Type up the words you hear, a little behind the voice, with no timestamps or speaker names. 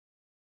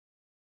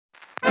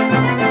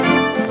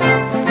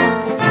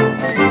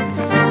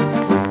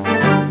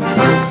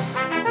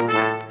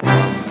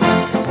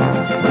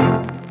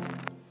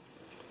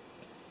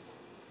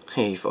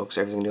Hey folks,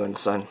 everything new in the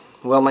sun.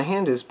 Well, my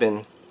hand has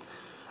been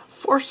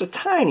forced a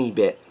tiny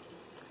bit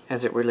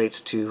as it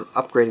relates to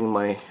upgrading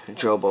my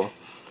Drobo.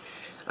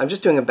 I'm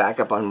just doing a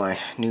backup on my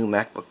new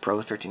MacBook Pro,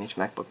 13-inch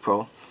MacBook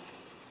Pro,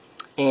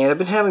 and I've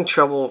been having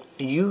trouble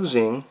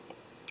using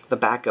the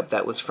backup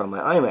that was from my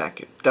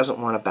iMac. It doesn't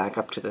want to back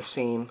up to the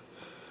same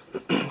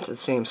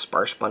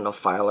sparse bundle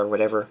file or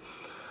whatever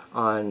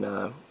on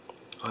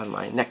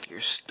my Netgear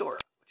store,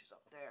 which is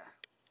up there,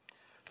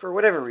 for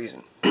whatever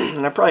reason.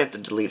 And I probably have to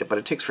delete it, but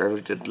it takes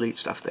forever to delete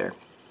stuff there.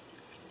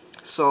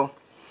 So,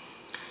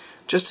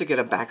 just to get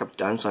a backup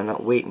done so I'm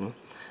not waiting,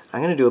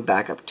 I'm going to do a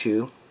backup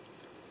to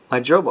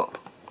my Drobo.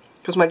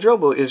 Because my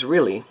Drobo is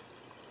really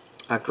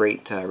a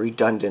great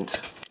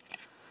redundant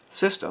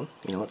system.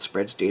 You know, it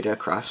spreads data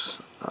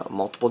across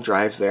multiple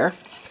drives there.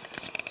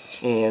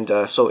 And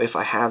so if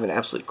I have an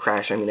absolute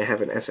crash, I mean I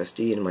have an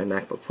SSD in my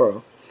MacBook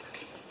Pro,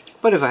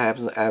 but if I have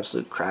an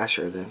absolute crash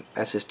or the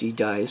SSD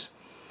dies,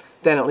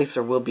 then at least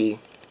there will be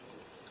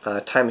a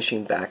Time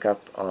Machine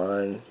backup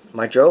on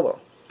my Drobo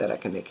that I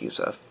can make use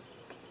of.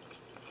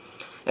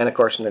 And of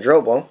course in the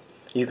Drobo,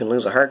 you can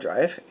lose a hard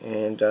drive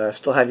and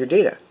still have your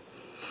data.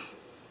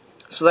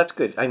 So that's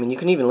good. I mean, you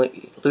can even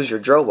lose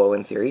your Drobo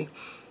in theory,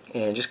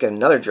 and just get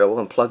another Drobo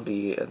and plug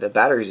the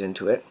batteries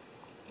into it,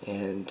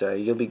 and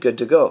you'll be good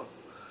to go.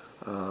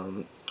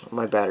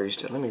 My batteries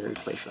did. Let me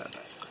replace that.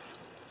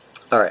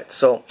 Alright,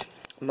 so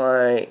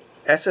my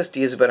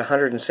SSD is about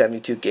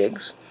 172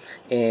 gigs,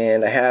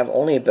 and I have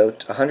only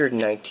about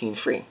 119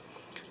 free.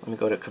 Let me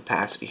go to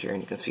capacity here,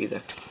 and you can see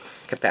the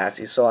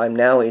capacity. So I'm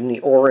now in the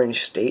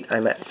orange state.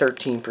 I'm at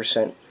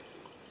 13%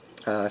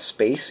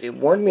 space. It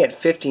warned me at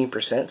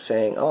 15%,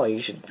 saying, "Oh, you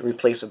should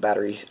replace a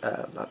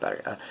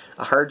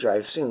a hard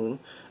drive soon.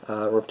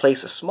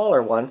 Replace a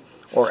smaller one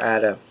or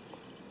add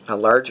a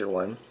larger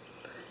one."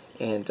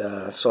 And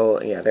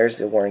so yeah, there's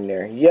the warning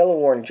there. Yellow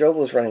warning: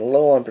 Drobo is running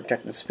low on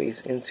protected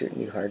space. Insert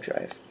new hard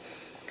drive.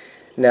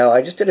 Now,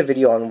 I just did a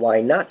video on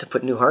why not to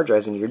put new hard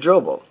drives into your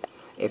Drobo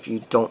if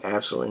you don't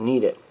absolutely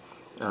need it,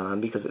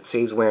 because it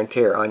saves wear and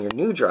tear on your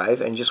new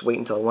drive, and just wait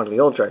until one of the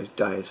old drives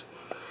dies.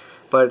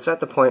 But it's at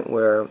the point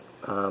where,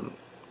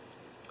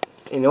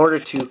 in order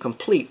to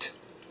complete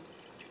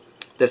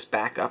this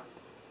backup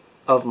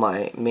of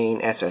my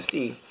main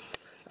SSD,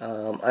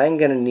 I'm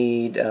going to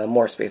need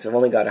more space. I've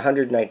only got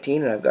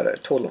 119, and I've got a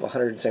total of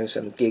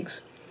 177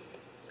 gigs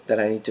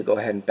that I need to go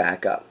ahead and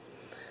back up.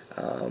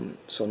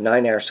 So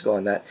 9 hours to go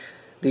on that.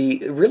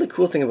 The really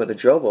cool thing about the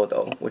Drobo,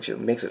 though, which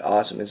makes it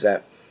awesome, is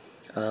that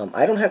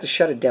I don't have to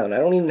shut it down. I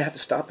don't even have to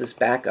stop this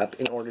backup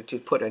in order to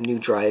put a new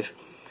drive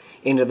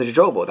into the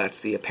Drobo. That's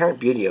the apparent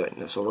beauty of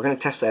it. So we're going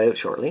to test that out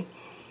shortly.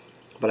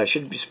 But I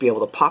should just be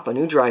able to pop a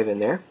new drive in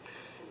there,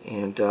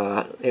 and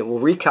it will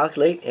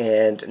recalculate,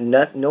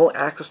 and no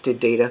access to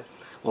data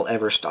will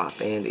ever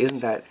stop. And isn't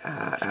that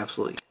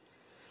absolutely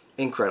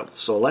incredible?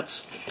 So let's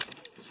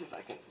see if I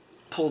can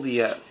pull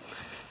the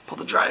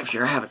drive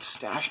here. I have it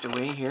stashed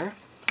away here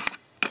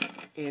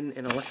in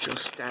an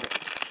electrostatic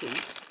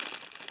case.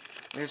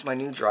 There's my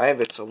new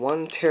drive. It's a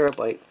 1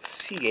 terabyte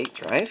C8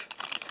 drive.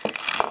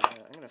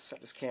 I'm going to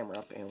set this camera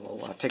up and we'll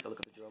take a look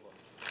at the Drobo.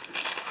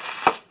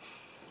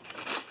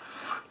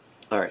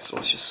 Alright, so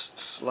let's just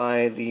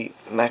slide the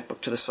MacBook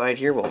to the side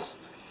here.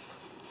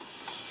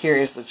 Here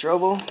is the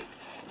Drobo,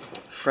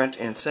 front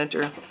and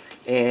center,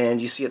 and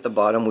you see at the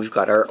bottom we've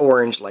got our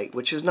orange light,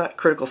 which is not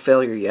critical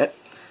failure yet.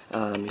 You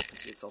can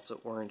see it's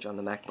also orange on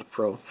the MacBook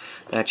Pro.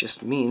 That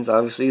just means,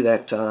 obviously,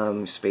 that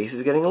space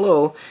is getting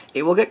low.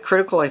 It will get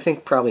critical, I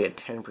think, probably at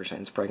 10%.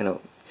 It's probably going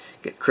to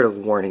get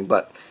critical warning,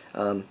 but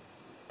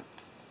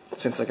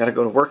since I got to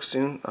go to work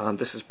soon,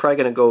 this is probably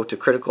going to go to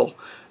critical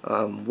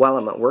while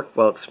I'm at work,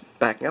 while it's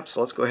backing up. So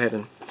let's go ahead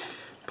and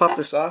pop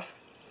this off.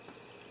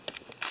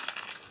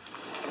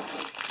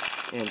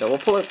 And we'll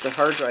pull out the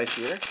hard drive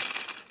here.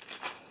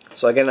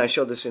 So again, I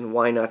showed this in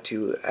why not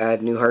to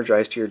add new hard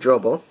drives to your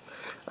Drobo.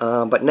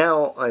 But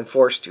now I'm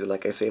forced to.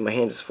 Like I say, my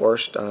hand is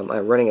forced.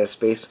 I'm running out of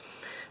space.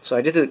 So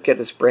I did get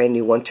this brand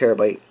new 1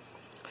 terabyte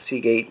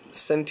Seagate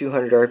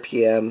 7200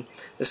 RPM.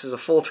 This is a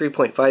full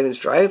 3.5 inch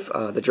drive.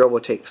 The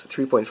Drobo takes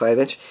 3.5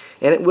 inch,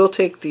 and it will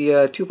take the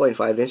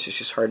 2.5 inch. It's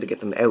just hard to get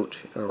them out,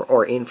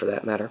 or in for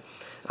that matter.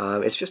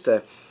 It's just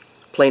a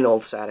plain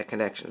old SATA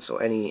connection, so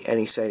any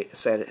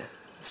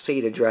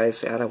SATA drive,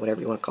 SATA, whatever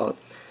you want to call it,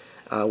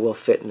 will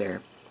fit in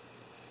there.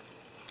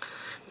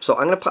 So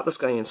I'm going to pop this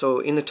guy in. So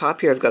in the top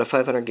here I've got a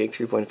 500 gig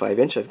 3.5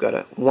 inch. I've got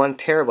a 1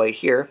 terabyte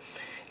here,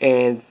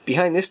 and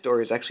behind this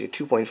door is actually a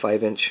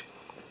 2.5 inch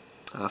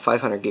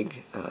 500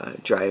 gig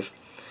drive.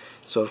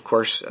 So of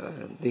course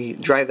the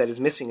drive that is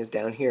missing is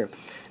down here.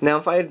 Now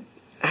if I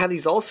had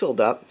these all filled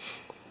up,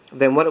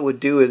 then what it would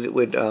do is it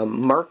would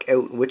mark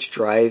out which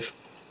drive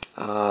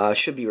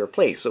should be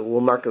replaced. So it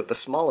will mark out the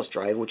smallest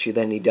drive, which you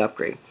then need to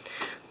upgrade.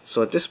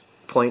 So at this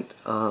point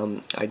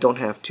I don't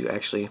have to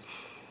actually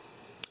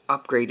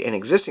upgrade an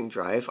existing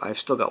drive. I've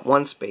still got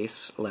one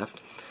space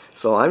left.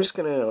 So I'm just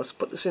gonna, let's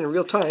put this in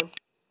real time,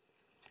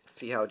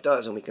 see how it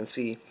does, and we can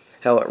see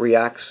how it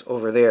reacts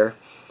over there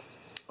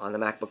on the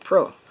MacBook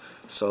Pro.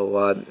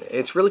 So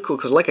it's really cool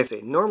because, like I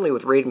say, normally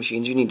with RAID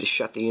machines you need to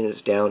shut the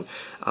units down,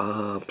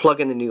 plug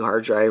in the new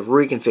hard drive,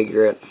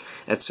 reconfigure it,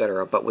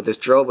 etc. But with this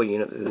Drobo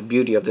unit, the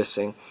beauty of this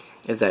thing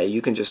is that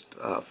you can just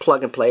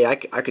plug and play. I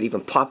could even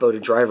pop out a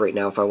drive right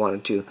now if I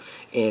wanted to,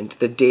 and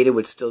the data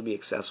would still be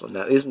accessible.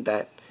 Now, isn't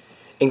that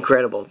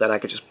incredible that I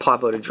could just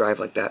pop out a drive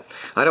like that?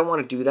 I don't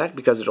want to do that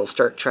because it'll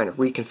start trying to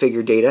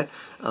reconfigure data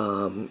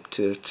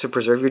to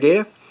preserve your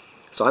data.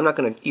 So I'm not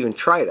going to even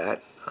try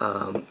that.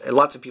 And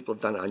lots of people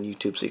have done it on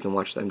YouTube, so you can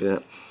watch them doing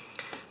it.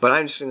 But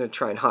I'm just going to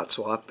try and hot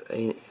swap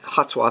in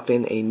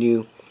a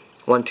new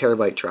 1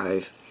 terabyte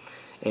drive.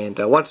 And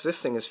once this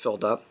thing is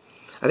filled up,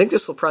 I think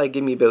this will probably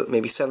give me about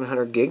maybe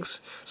 700 gigs.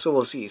 So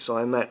we'll see. So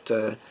I'm at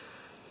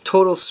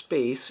total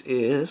space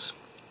is...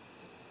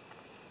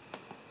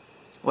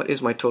 What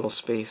is my total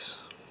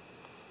space?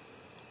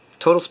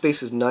 Total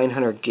space is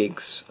 900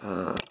 gigs.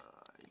 You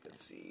can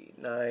see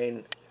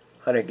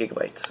 900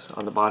 gigabytes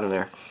on the bottom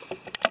there.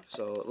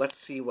 So let's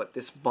see what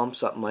this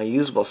bumps up my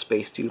usable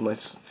space to.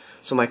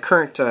 So my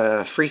current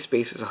free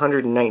space is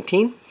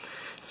 119.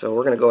 So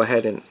we're going to go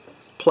ahead and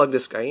plug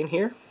this guy in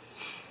here.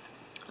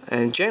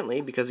 And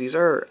gently, because these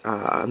are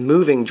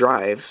moving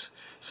drives,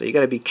 so you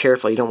got to be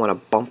careful. You don't want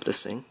to bump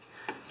this thing.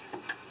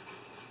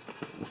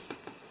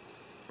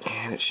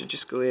 And it should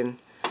just go in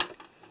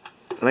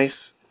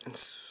nice and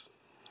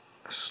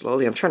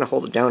slowly. I'm trying to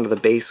hold it down to the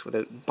base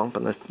without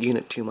bumping the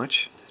unit too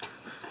much.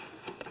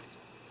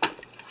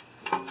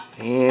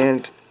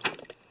 And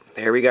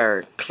there we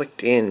go,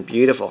 clicked in,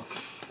 beautiful.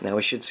 Now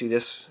we should see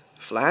this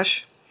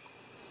flash,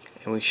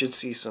 and we should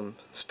see some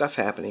stuff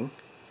happening.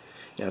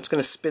 Now it's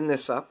going to spin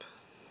this up.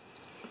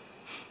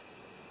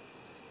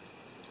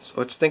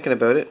 So it's thinking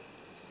about it.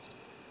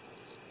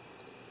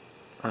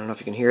 I don't know if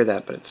you can hear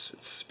that, but it's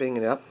spinning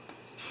it up.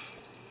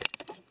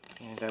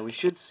 And we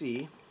should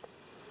see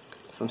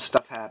some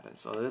stuff happen.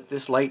 So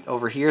this light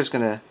over here is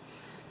going to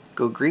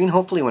go green,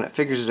 hopefully, when it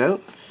figures it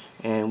out.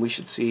 And we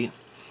should see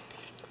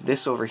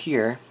this over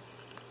here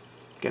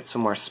get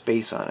some more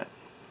space on it.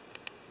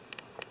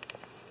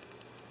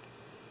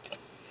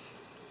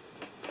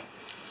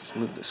 Let's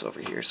move this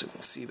over here so we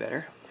can see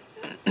better.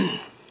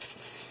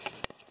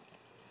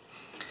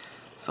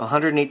 So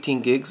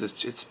 118 gigs,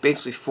 it's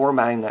basically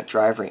formatting that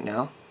drive right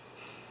now.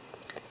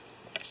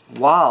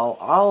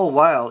 All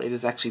while it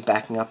is actually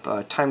backing up.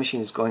 Time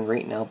Machine is going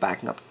right now,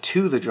 backing up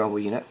to the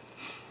Drobo unit.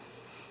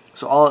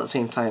 So all at the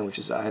same time, which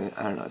is, I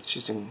don't know, it's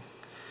just a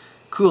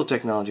cool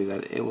technology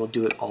that it will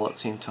do it all at the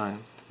same time.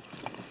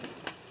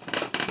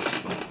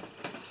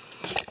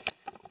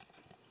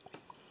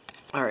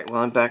 Alright,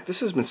 well, I'm back. This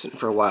has been sitting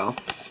for a while.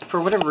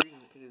 For whatever reason,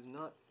 it is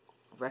not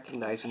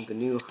recognizing the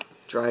new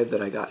drive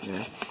that I got in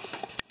there.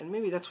 And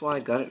maybe that's why I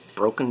got it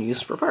broken,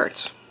 used for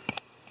parts.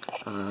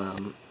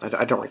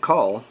 I don't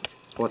recall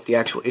what the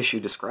actual issue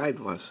described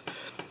was.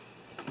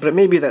 But it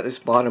may be that this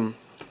bottom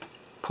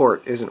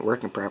port isn't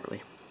working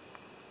properly.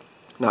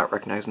 Not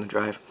recognizing the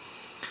drive.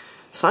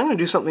 So I'm going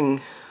to do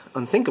something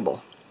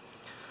unthinkable.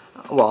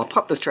 Well, I'll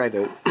pop this drive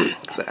out.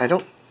 So I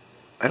don't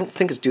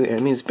think it's doing... I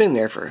mean, it's been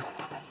there for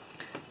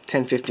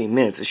 10-15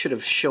 minutes. It should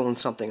have shown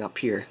something up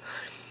here.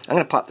 I'm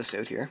going to pop this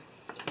out here.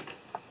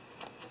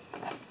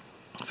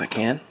 If I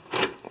can.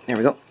 There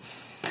we go.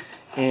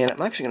 And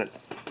I'm actually going to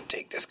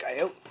take this guy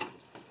out.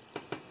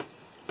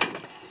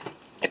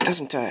 It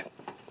doesn't...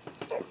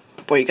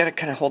 boy, you got to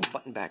kind of hold the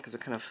button back because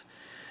it kind of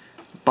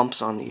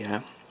bumps on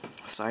the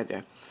side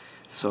there.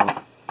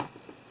 So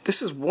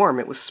this is warm.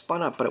 It was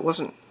spun up, but it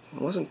wasn't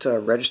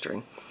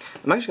registering.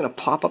 I'm actually going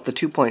to pop up the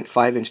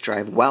 2.5-inch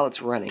drive while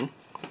it's running.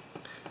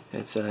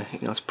 It's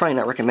it's probably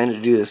not recommended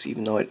to do this,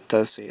 even though it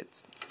does say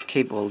it's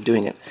capable of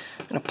doing it.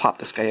 I'm going to pop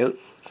this guy out,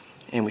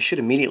 and we should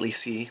immediately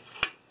see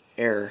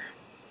error.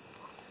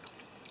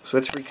 So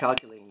it's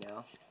recalculating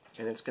now,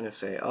 and it's going to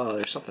say, oh,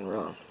 there's something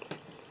wrong.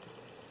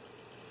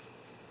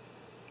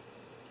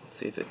 Let's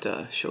see if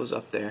it shows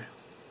up there.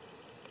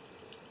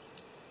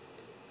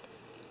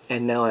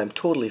 And now I'm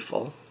totally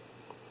full.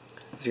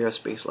 0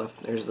 space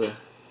left. There's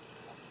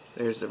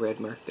the red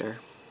mark there.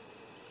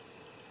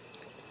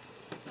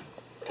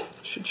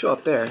 Should show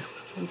up there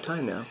any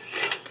time now.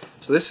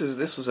 So this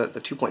was at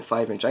the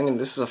 2.5-inch.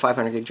 This is a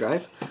 500 gig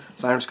drive,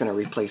 so I'm just going to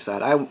replace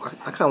that. I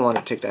kind of want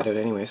to take that out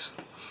anyways.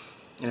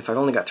 And if I've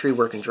only got 3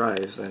 working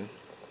drives, then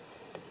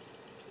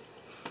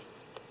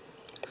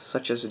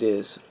such as it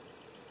is.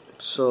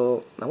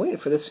 So I'm waiting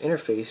for this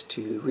interface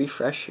to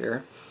refresh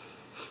here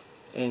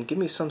and give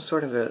me some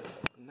sort of a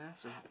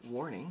massive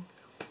warning.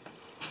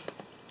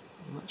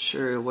 I'm not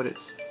sure what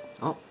it's...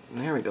 Oh,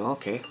 there we go,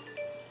 okay.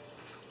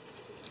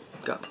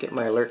 Get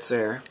my alerts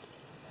there.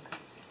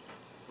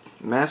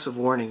 Massive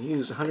warning,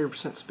 use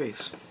 100%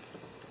 space.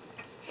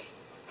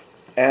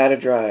 Add a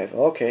drive.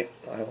 Okay,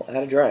 I will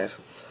add a drive.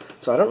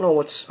 So I don't know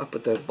what's up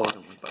with the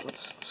bottom one, but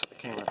let's set the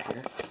camera up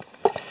here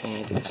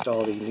and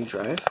install the new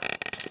drive.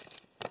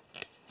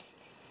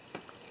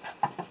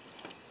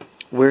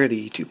 Where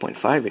the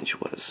 2.5-inch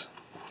was.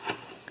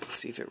 Let's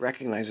see if it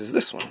recognizes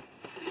this one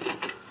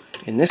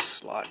in this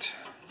slot.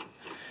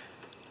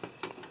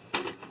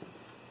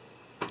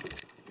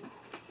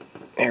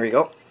 There There we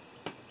go.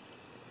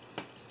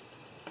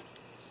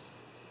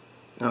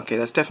 Okay,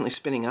 that's definitely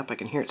spinning up. I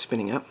can hear it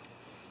spinning up.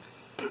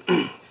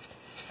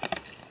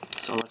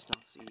 So let's now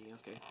see.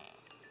 Okay.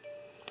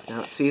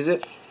 Now it sees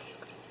it.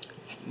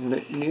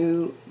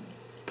 New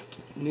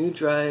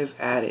drive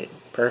added.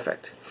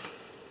 Perfect.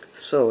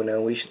 So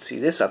now we should see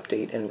this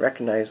update and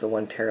recognize the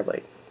 1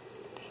 terabyte.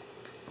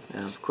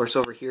 Now, of course,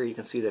 over here you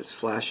can see that it's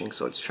flashing,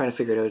 so it's trying to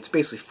figure it out. It's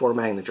basically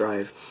formatting the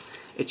drive.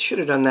 It should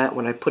have done that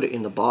when I put it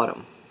in the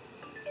bottom,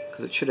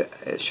 because it should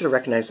have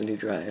recognized the new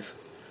drive.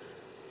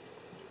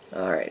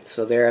 Alright,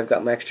 so there I've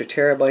got my extra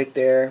terabyte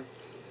there,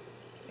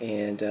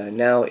 and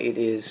now it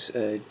is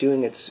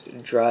doing its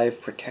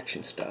drive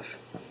protection stuff.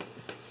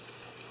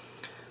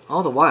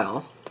 All the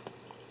while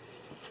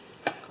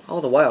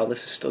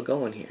this is still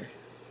going here.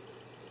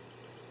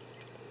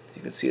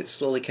 You can see it's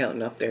slowly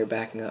counting up there,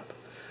 backing up.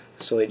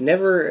 So it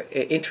never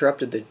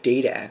interrupted the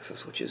data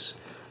access, which is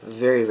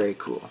very, very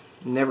cool.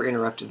 Never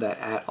interrupted that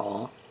at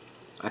all.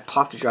 I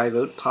popped the drive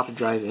out, popped the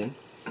drive in.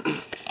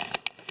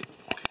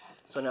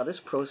 So now this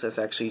process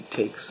actually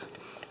takes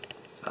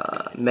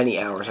many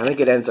hours. I think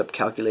it ends up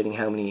calculating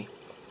how many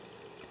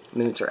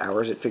minutes or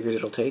hours it figures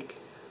it'll take.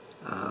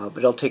 But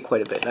it'll take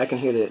quite a bit. And I can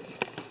hear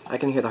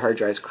the hard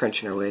drives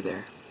crunching away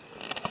there.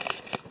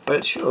 But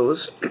it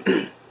shows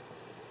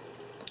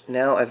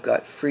now I've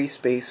got free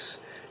space,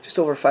 just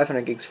over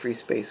 500 gigs free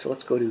space. So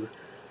let's go to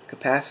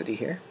capacity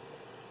here.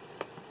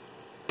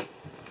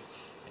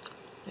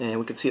 And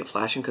we can see it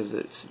flashing because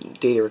its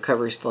data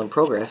recovery is still in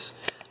progress.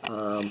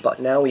 But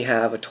now we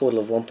have a total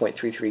of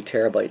 1.33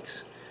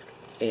 terabytes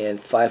and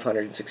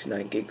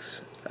 569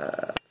 gigs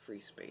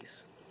free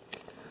space.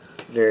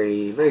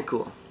 Very, very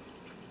cool.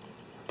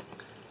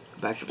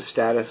 Back to the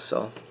status.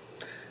 So,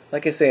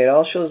 like I say, it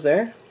all shows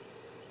there.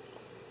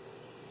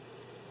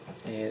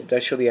 And it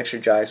does show the extra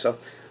drive. So,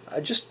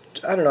 I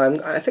don't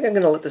know, I think I'm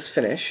going to let this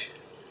finish.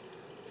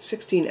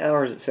 16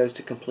 hours it says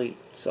to complete.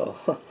 So,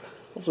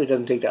 hopefully it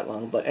doesn't take that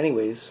long. But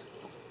anyways,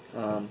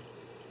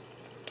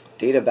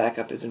 data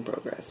backup is in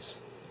progress.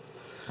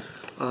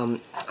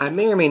 I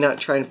may or may not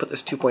try and put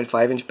this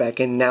 2.5 inch back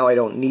in. Now I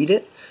don't need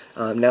it.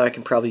 Now I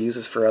can probably use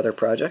this for other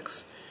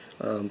projects.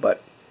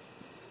 But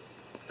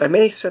I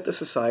may set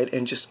this aside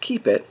and just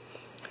keep it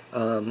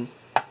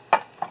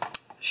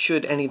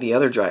should any of the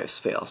other drives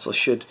fail. So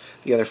should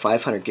the other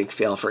 500 gig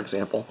fail, for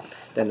example,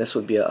 then this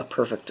would be a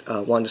perfect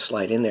one to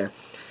slide in there.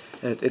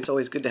 It's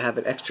always good to have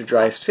an extra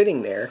drive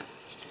sitting there,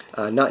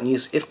 not in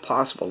use if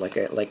possible,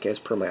 like as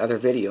per my other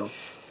video,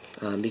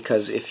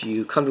 because if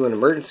you come to an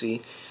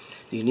emergency,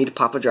 you need to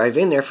pop a drive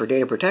in there for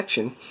data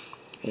protection,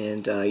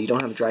 and you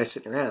don't have a drive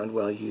sitting around,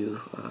 well, you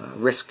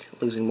risk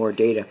losing more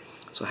data.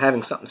 So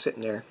having something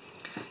sitting there,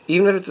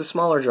 even if it's a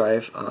smaller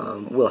drive,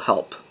 will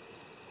help.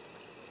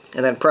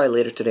 And then probably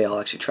later today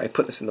I'll actually try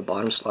putting this in the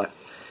bottom slot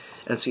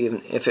and see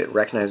if it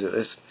recognizes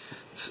there's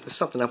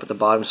something up at the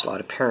bottom slot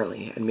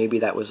apparently, and maybe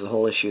that was the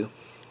whole issue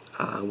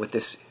with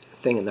this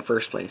thing in the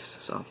first place.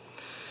 So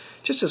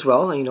just as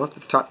well, you know, if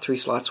the top 3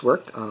 slots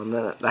work,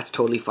 then that's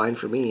totally fine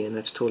for me, and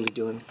that's totally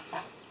doing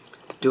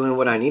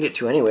what I need it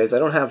to anyways. I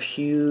don't have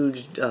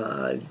huge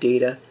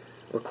data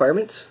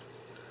requirements,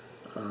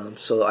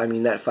 so I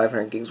mean that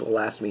 500 gigs will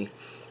last me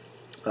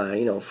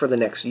you know, for the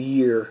next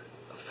year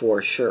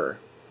for sure.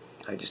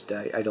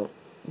 I don't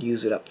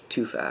use it up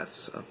too fast,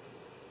 so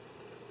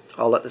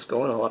I'll let this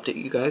go and I'll update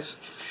you guys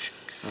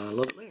a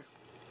little bit later.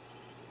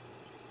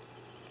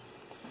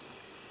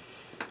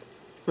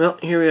 Well,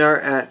 here we are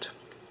at,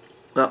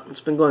 well, it's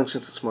been going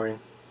since this morning.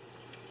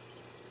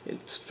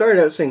 It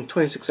started out saying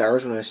 26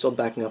 hours when I was still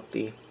backing up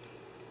the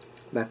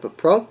MacBook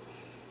Pro.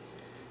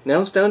 Now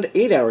it's down to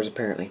 8 hours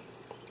apparently.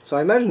 So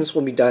I imagine this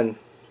will be done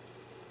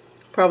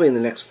probably in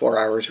the next 4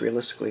 hours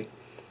realistically.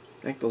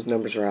 I think those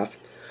numbers are off.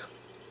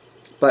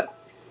 But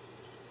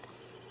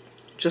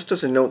just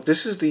as a note,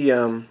 this is the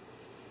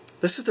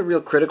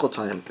real critical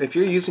time. If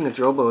you're using a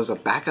Drobo as a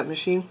backup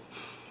machine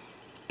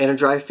and a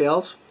drive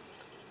fails,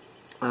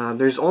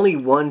 there's only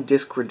one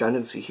disk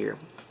redundancy here.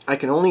 I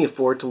can only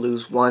afford to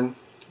lose one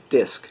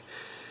disk.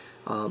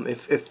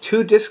 If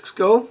 2 disks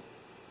go,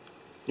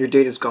 your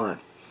data's gone.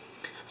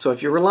 So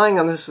if you're relying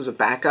on this as a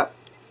backup,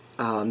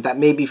 that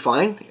may be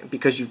fine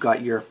because you've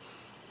got your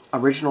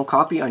original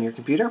copy on your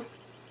computer.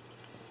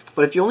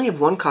 But if you only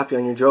have 1 copy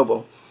on your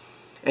Drobo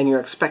and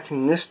you're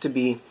expecting this to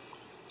be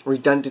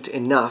redundant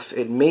enough,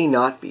 it may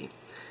not be.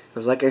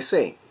 Because like I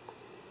say,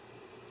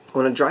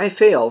 when a drive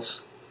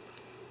fails,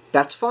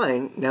 that's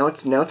fine. Now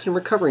it's in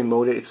recovery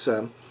mode. It's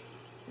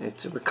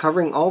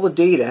recovering all the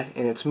data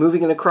and it's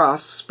moving it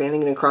across,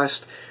 spanning it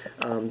across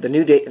the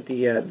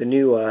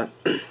new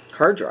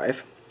hard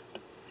drive.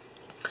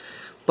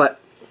 But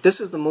this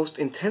is the most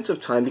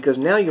intensive time because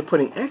now you're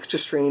putting extra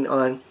strain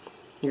on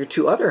your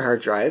 2 other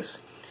hard drives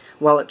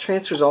while it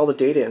transfers all the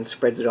data and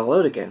spreads it all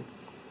out again.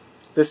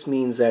 This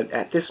means that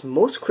at this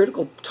most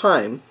critical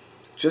time,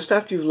 just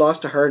after you've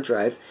lost a hard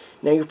drive,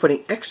 now you're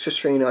putting extra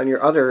strain on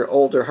your other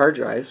older hard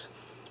drives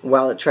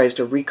while it tries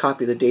to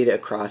recopy the data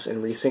across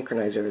and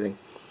resynchronize everything.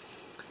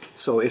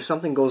 So if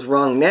something goes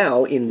wrong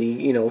now in the,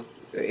 you know,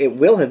 it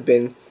will have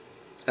been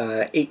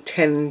 8,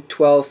 10,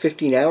 12,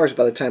 15 hours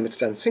by the time it's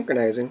done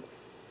synchronizing.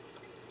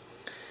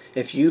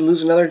 If you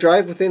lose another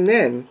drive within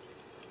then,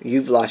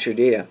 you've lost your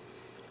data.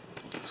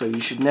 So you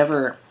should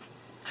never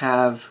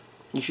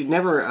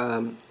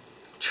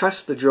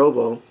trust the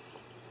Drobo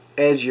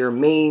as your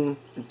main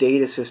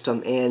data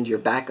system and your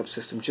backup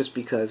system just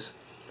because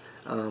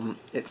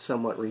it's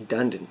somewhat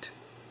redundant.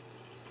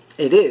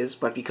 It is,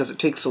 but because it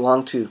takes so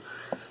long to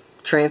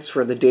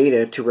transfer the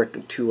data to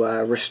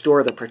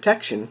restore the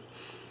protection,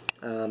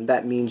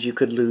 that means you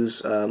could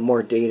lose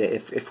more data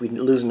if we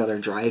lose another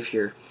drive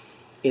here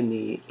in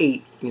the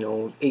 8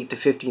 to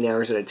 15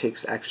 hours that it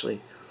takes to actually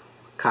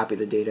copy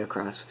the data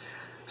across.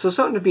 So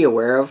something to be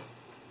aware of.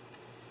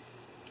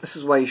 This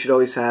is why you should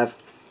always have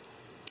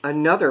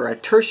a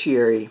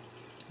tertiary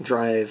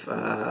drive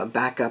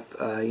backup,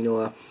 a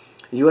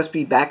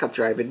USB backup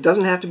drive. It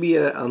doesn't have to be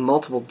a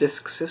multiple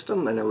disk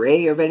system, an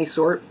array of any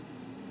sort.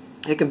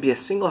 It can be a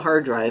single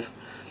hard drive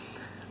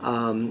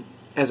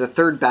as a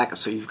third backup.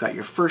 So you've got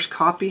your first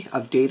copy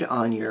of data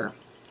on your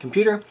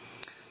computer,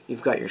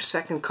 you've got your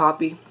second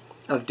copy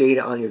of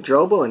data on your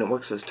Drobo, and it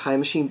works as time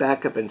machine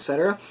backup,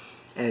 etc.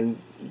 And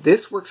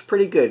this works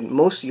pretty good.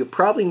 Most of you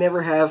probably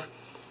never have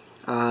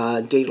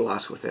data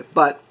loss with it,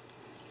 but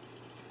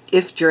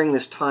if during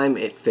this time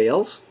it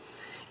fails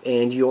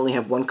and you only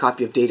have one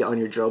copy of data on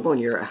your Drobo and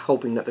you're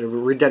hoping that the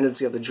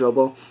redundancy of the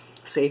Drobo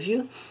saves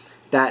you,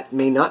 that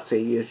may not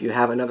save you if you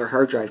have another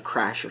hard drive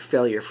crash or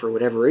failure for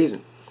whatever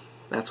reason.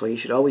 That's why you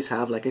should always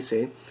have, like I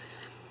say,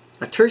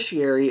 a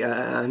tertiary,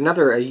 a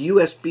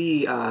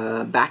USB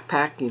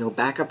backpack,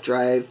 backup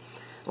drive.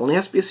 Only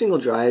has to be a single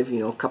drive,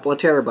 a couple of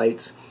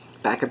terabytes.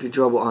 Back up your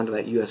Drobo onto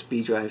that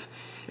USB drive,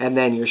 and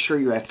then you're sure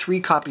you have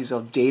 3 copies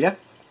of data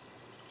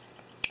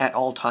at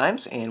all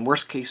times. And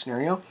worst case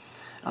scenario,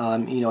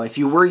 if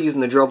you were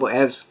using the Drobo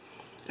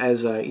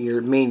as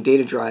your main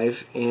data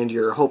drive and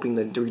you're hoping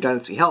that the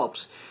redundancy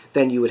helps,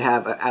 then you would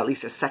have at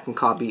least a second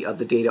copy of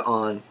the data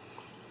on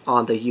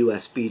the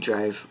USB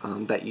drive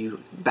that you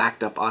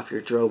backed up off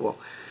your Drobo.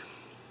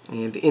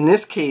 And in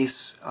this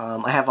case,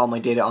 I have all my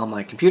data on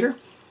my computer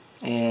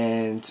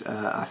and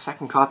a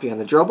second copy on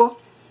the Drobo,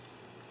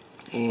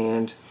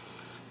 and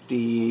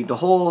the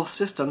whole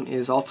system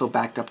is also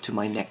backed up to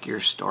my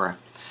Netgear store.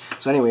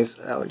 So anyways,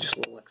 just a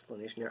little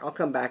explanation here. I'll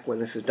come back when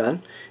this is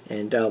done,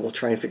 and we'll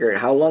try and figure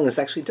out how long this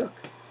actually took.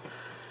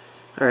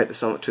 Alright, the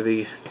summit to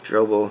the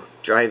Drobo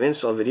drive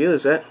install video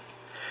is that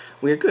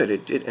we're good.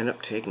 It did end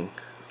up taking,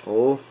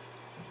 a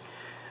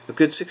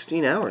good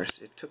 16 hours.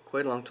 It took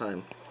quite a long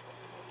time.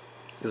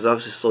 It was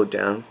obviously slowed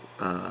down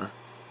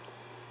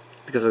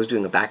because I was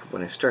doing the backup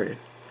when I started.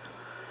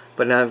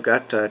 But now I've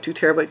got 2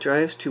 terabyte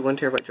drives, 2 1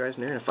 terabyte drives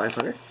in there, and a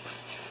 500.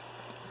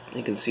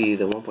 You can see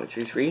the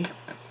 1.33,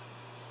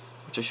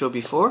 which I showed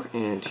before,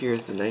 and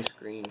here's the nice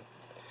green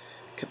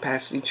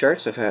capacity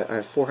charts. I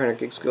have 400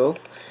 gigs to go.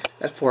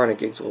 That 400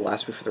 gigs will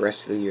last me for the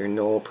rest of the year,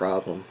 no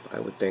problem, I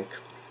would think.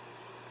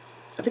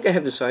 I think I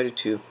have decided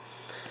to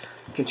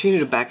continue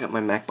to back up my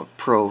MacBook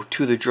Pro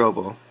to the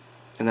Drobo,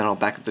 and then I'll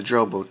back up the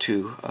Drobo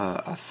to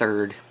a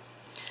third,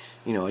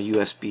 a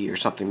USB or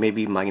something,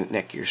 maybe my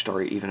Netgear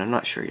store even, I'm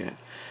not sure yet.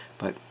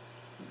 But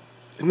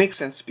it makes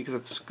sense because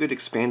it's good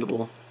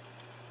expandable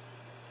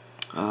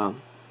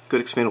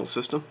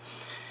system.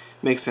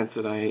 It makes sense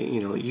that I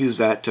use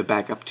that to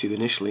back up to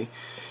initially,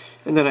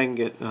 and then I can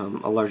get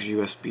a larger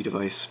USB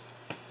device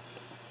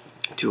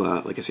to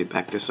like I say,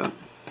 back this up.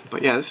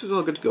 But yeah, this is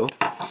all good to go.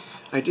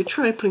 I did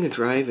try putting a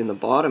drive in the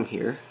bottom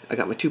here. I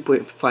got my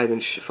 2.5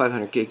 inch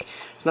 500 gig.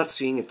 It's not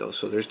seeing it though,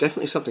 so there's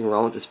definitely something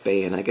wrong with this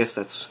bay, and I guess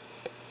that's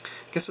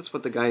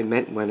what the guy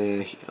meant when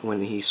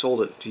he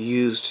sold it,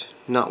 used,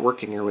 not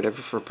working or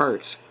whatever for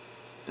parts.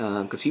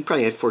 Because he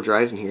probably had 4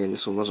 drives in here and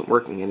this one wasn't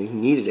working and he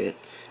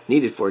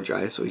needed 4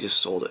 drives, so he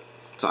just sold it.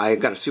 So I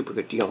got a super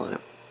good deal on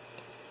it.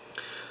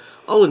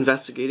 I'll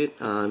investigate it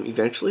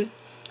eventually,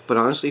 but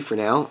honestly for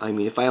now,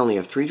 if I only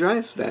have 3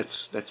 drives,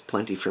 that's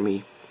plenty for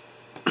me.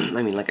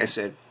 Like I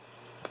said,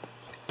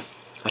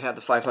 I have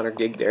the 500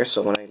 gig there,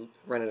 so when I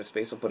run out of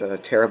space I'll put a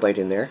terabyte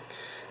in there.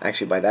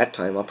 Actually, by that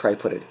time, I'll probably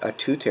put a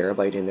 2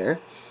 terabyte in there,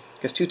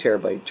 because 2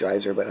 terabyte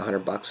drives are about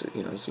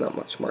 $100. It's not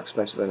much more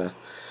expensive than a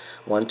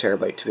 1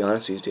 terabyte, to be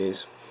honest, these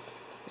days.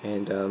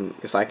 And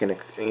if I can,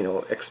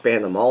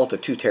 expand them all to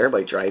 2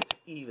 terabyte drives,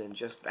 even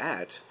just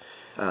that,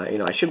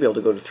 I should be able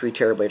to go to 3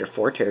 terabyte or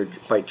 4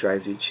 terabyte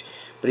drives each.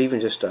 But even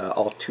just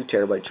all 2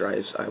 terabyte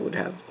drives, I would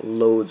have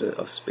loads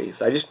of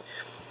space. I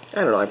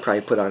don't know. I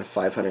probably put on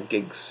 500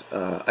 gigs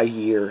a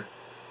year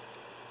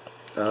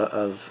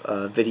of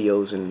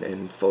videos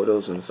and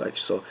photos and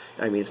such, so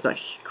it's not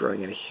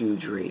growing at a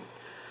huge rate.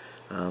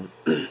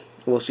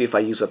 We'll see if I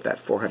use up that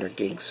 400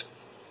 gigs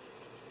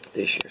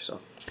this year. So,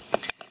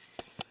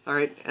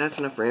 alright, that's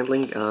enough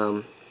rambling.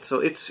 So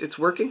it's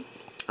working.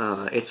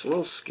 It's a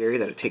little scary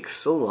that it takes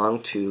so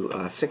long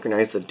to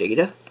synchronize the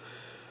data,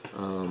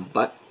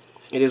 but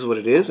it is what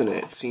it is, and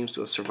it seems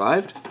to have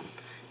survived.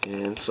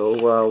 And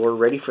so we're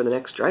ready for the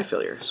next drive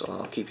failure, so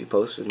I'll keep you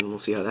posted and we'll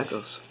see how that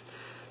goes.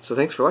 So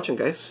thanks for watching,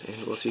 guys, and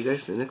we'll see you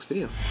guys in the next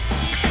video.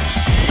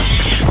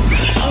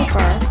 So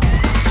far,